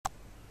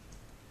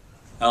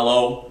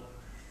Hello,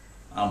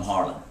 I'm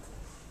Harlan,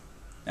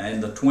 and in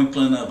the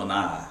twinkling of an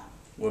eye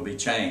we'll be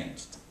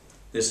changed.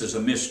 This is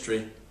a mystery,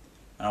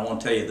 and I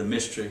want to tell you the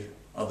mystery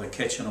of the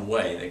catching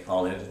away, they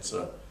call it.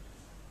 The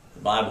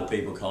Bible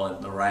people call it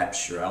the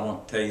rapture. I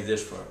want to tell you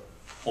this for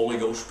Holy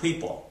Ghost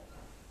people.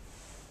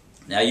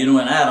 Now, you know,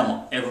 in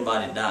Adam,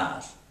 everybody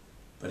dies,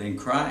 but in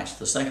Christ,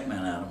 the second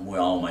man Adam, we're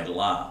all made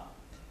alive.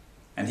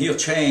 And he'll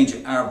change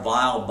our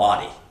vile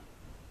body.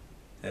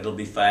 It'll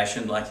be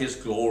fashioned like his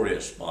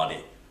glorious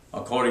body,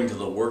 according to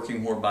the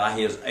working whereby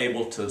he is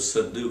able to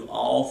subdue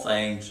all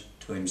things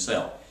to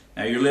himself.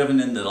 Now, you're living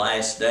in the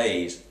last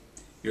days.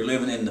 You're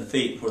living in the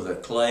feet where the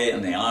clay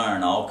and the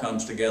iron all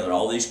comes together.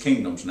 All these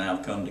kingdoms now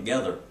come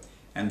together,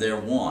 and they're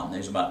one.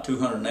 There's about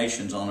 200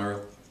 nations on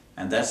earth,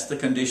 and that's the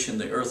condition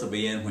the earth will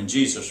be in when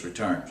Jesus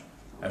returns.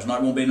 There's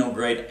not going to be no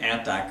great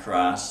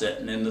Antichrist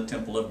sitting in the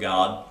temple of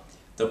God.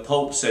 The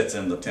Pope sits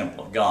in the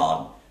temple of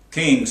God.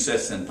 King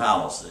sits in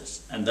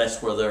palaces, and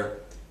that's where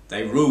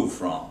they rule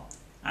from.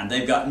 And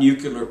they've got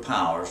nuclear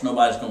powers.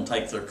 Nobody's going to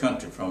take their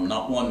country from them.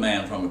 Not one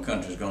man from a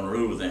country is going to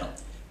rule them.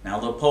 Now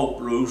the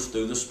Pope rules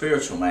through the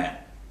spiritual man.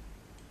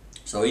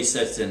 So he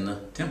sits in the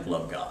temple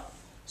of God.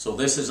 So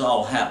this is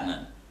all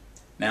happening.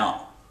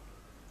 Now,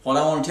 what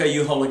I want to tell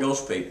you Holy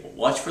Ghost people,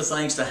 watch for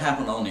things to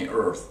happen on the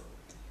earth.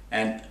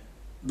 And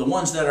the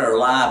ones that are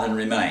alive and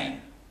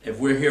remain, if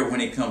we're here when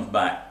he comes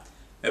back,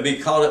 they'll be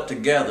caught up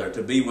together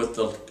to be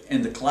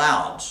in the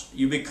clouds.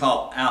 You'll be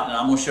caught out, and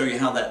I'm going to show you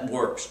how that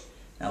works.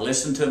 Now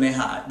listen to me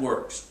how it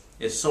works.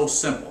 It's so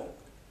simple.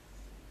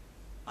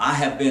 I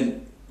have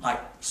been like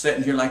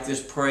sitting here like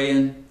this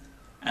praying,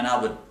 and I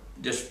would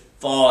just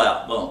fall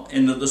out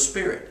into the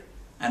Spirit.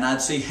 And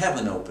I'd see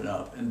heaven open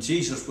up, and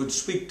Jesus would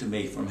speak to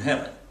me from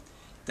heaven.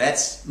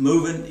 That's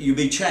moving. You'll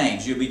be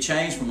changed. You'll be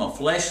changed from a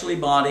fleshly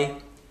body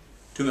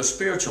to a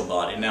spiritual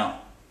body.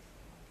 Now,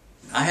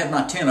 I had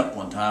my tent up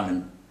one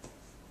time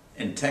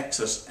in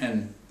Texas,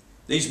 and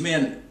these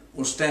men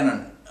were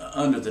standing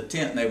under the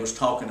tent, and they was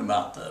talking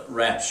about the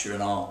rapture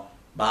and all.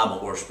 Bible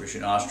worshipers,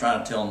 you know. I was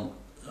trying to tell them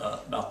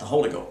about the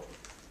Holy Ghost.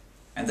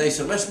 And they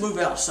said, let's move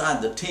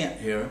outside the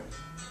tent here.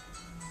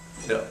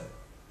 If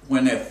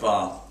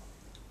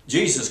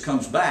Jesus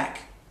comes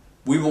back,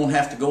 we won't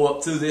have to go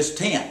up through this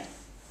tent.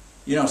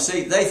 You know,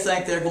 see, they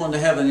think they're going to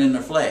heaven in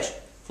their flesh.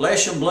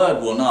 Flesh and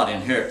blood will not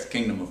inherit the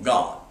kingdom of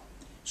God.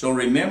 So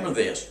remember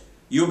this.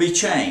 You'll be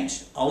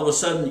changed. All of a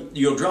sudden,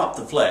 you'll drop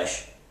the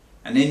flesh.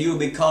 And then you'll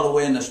be caught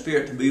away in the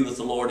Spirit to be with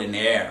the Lord in the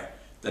air.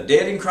 The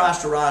dead in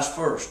Christ arise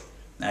first.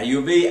 Now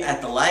you'll be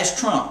at the last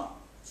trump.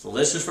 So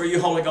this is for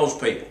you Holy Ghost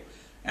people.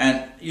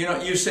 And you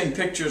know, you've seen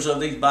pictures of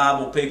these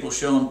Bible people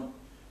showing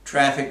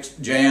traffic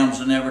jams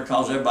and everything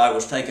because everybody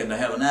was taken to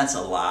heaven. That's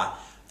a lie.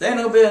 There ain't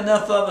going to be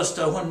enough of us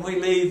to when we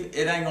leave,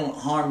 it ain't going to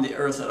harm the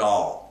earth at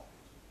all.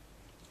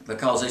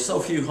 Because there's so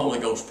few Holy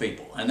Ghost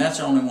people. And that's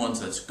the only ones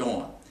that's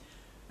going.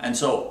 And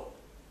so,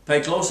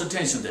 pay close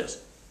attention to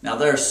this. Now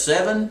there's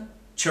 7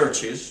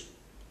 churches,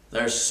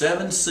 there's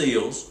 7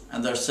 seals,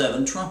 and there's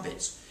 7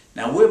 trumpets.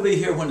 Now we'll be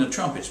here when the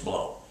trumpets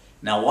blow.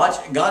 Now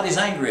watch, God is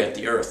angry at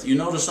the earth. You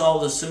notice all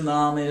the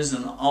tsunamis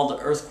and all the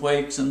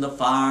earthquakes and the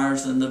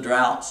fires and the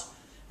droughts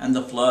and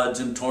the floods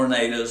and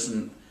tornadoes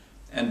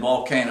and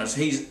volcanoes.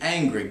 He's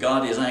angry.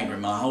 God is angry.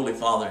 My Holy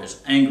Father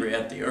is angry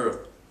at the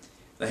earth.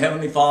 The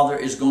Heavenly Father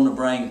is going to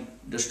bring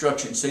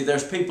destruction. See,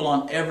 there's people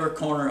on every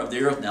corner of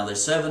the earth now.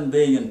 There's 7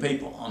 billion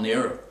people on the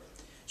earth.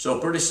 So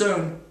pretty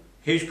soon,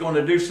 He's going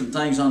to do some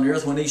things on the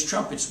earth when these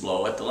trumpets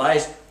blow.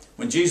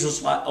 When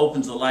Jesus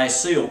opens the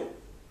last seal,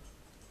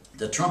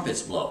 the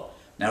trumpets blow.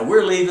 Now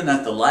we're leaving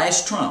at the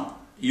last trump.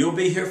 You'll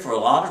be here for a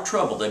lot of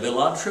trouble. There'll be a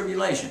lot of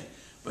tribulation.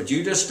 But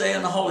you just stay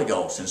in the Holy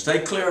Ghost and stay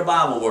clear of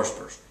Bible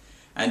worshipers.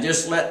 And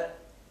just let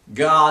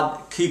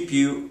God keep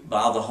you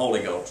by the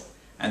Holy Ghost.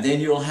 And then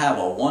you'll have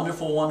a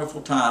wonderful,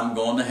 wonderful time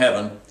going to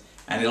heaven.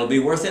 And it'll be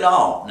worth it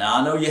all. Now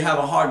I know you have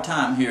a hard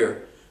time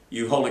here,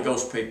 you Holy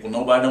Ghost people.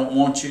 Nobody don't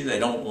want you. They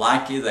don't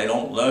like you. They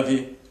don't love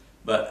you.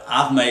 But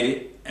I've made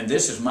it. And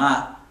this is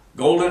my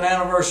golden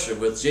anniversary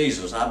with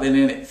Jesus. I've been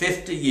in it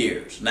 50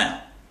 years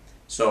now.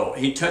 So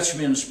He touched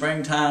me in the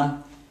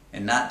springtime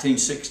in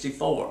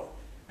 1964.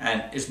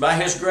 And it's by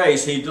His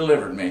grace He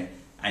delivered me.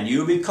 And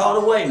you'll be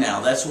caught away now.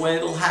 That's the way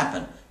it'll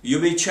happen.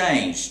 You'll be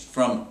changed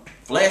from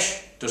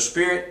flesh to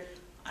spirit.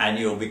 And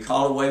you'll be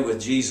caught away with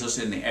Jesus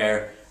in the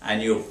air.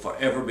 And you'll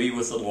forever be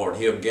with the Lord.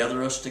 He'll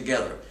gather us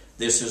together.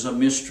 This is a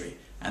mystery,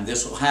 and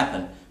this will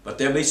happen. But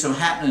there'll be some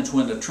happenings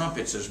when the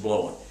trumpets is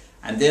blowing.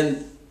 And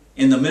then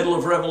in the middle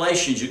of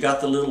Revelations, you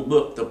got the little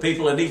book. The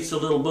people that eat the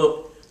little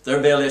book, out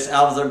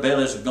of their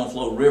bellies are going to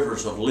flow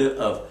rivers of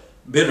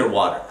bitter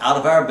water. Out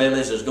of our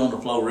bellies is going to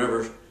flow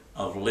rivers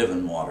of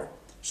living water.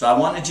 So I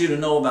wanted you to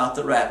know about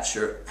the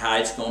rapture, how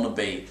it's going to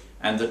be,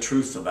 and the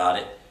truth about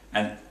it.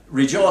 And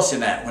rejoice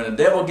in that. When the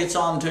devil gets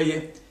on to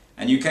you,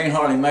 and you can't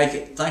hardly make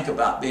it, think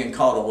about being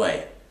caught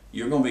away.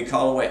 You're going to be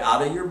caught away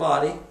out of your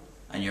body,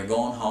 and you're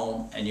going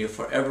home, and you'll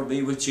forever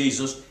be with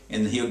Jesus,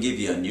 and He'll give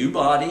you a new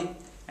body,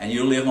 and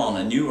you'll live on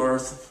a new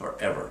earth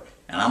forever.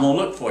 And I'm going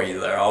to look for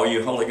you there, all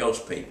you Holy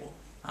Ghost people.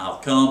 I'll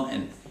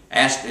come,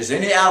 Ask, is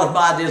any out of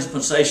my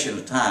dispensation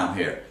of time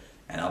here?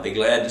 And I'll be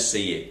glad to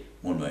see you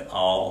when we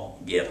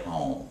all get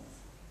home.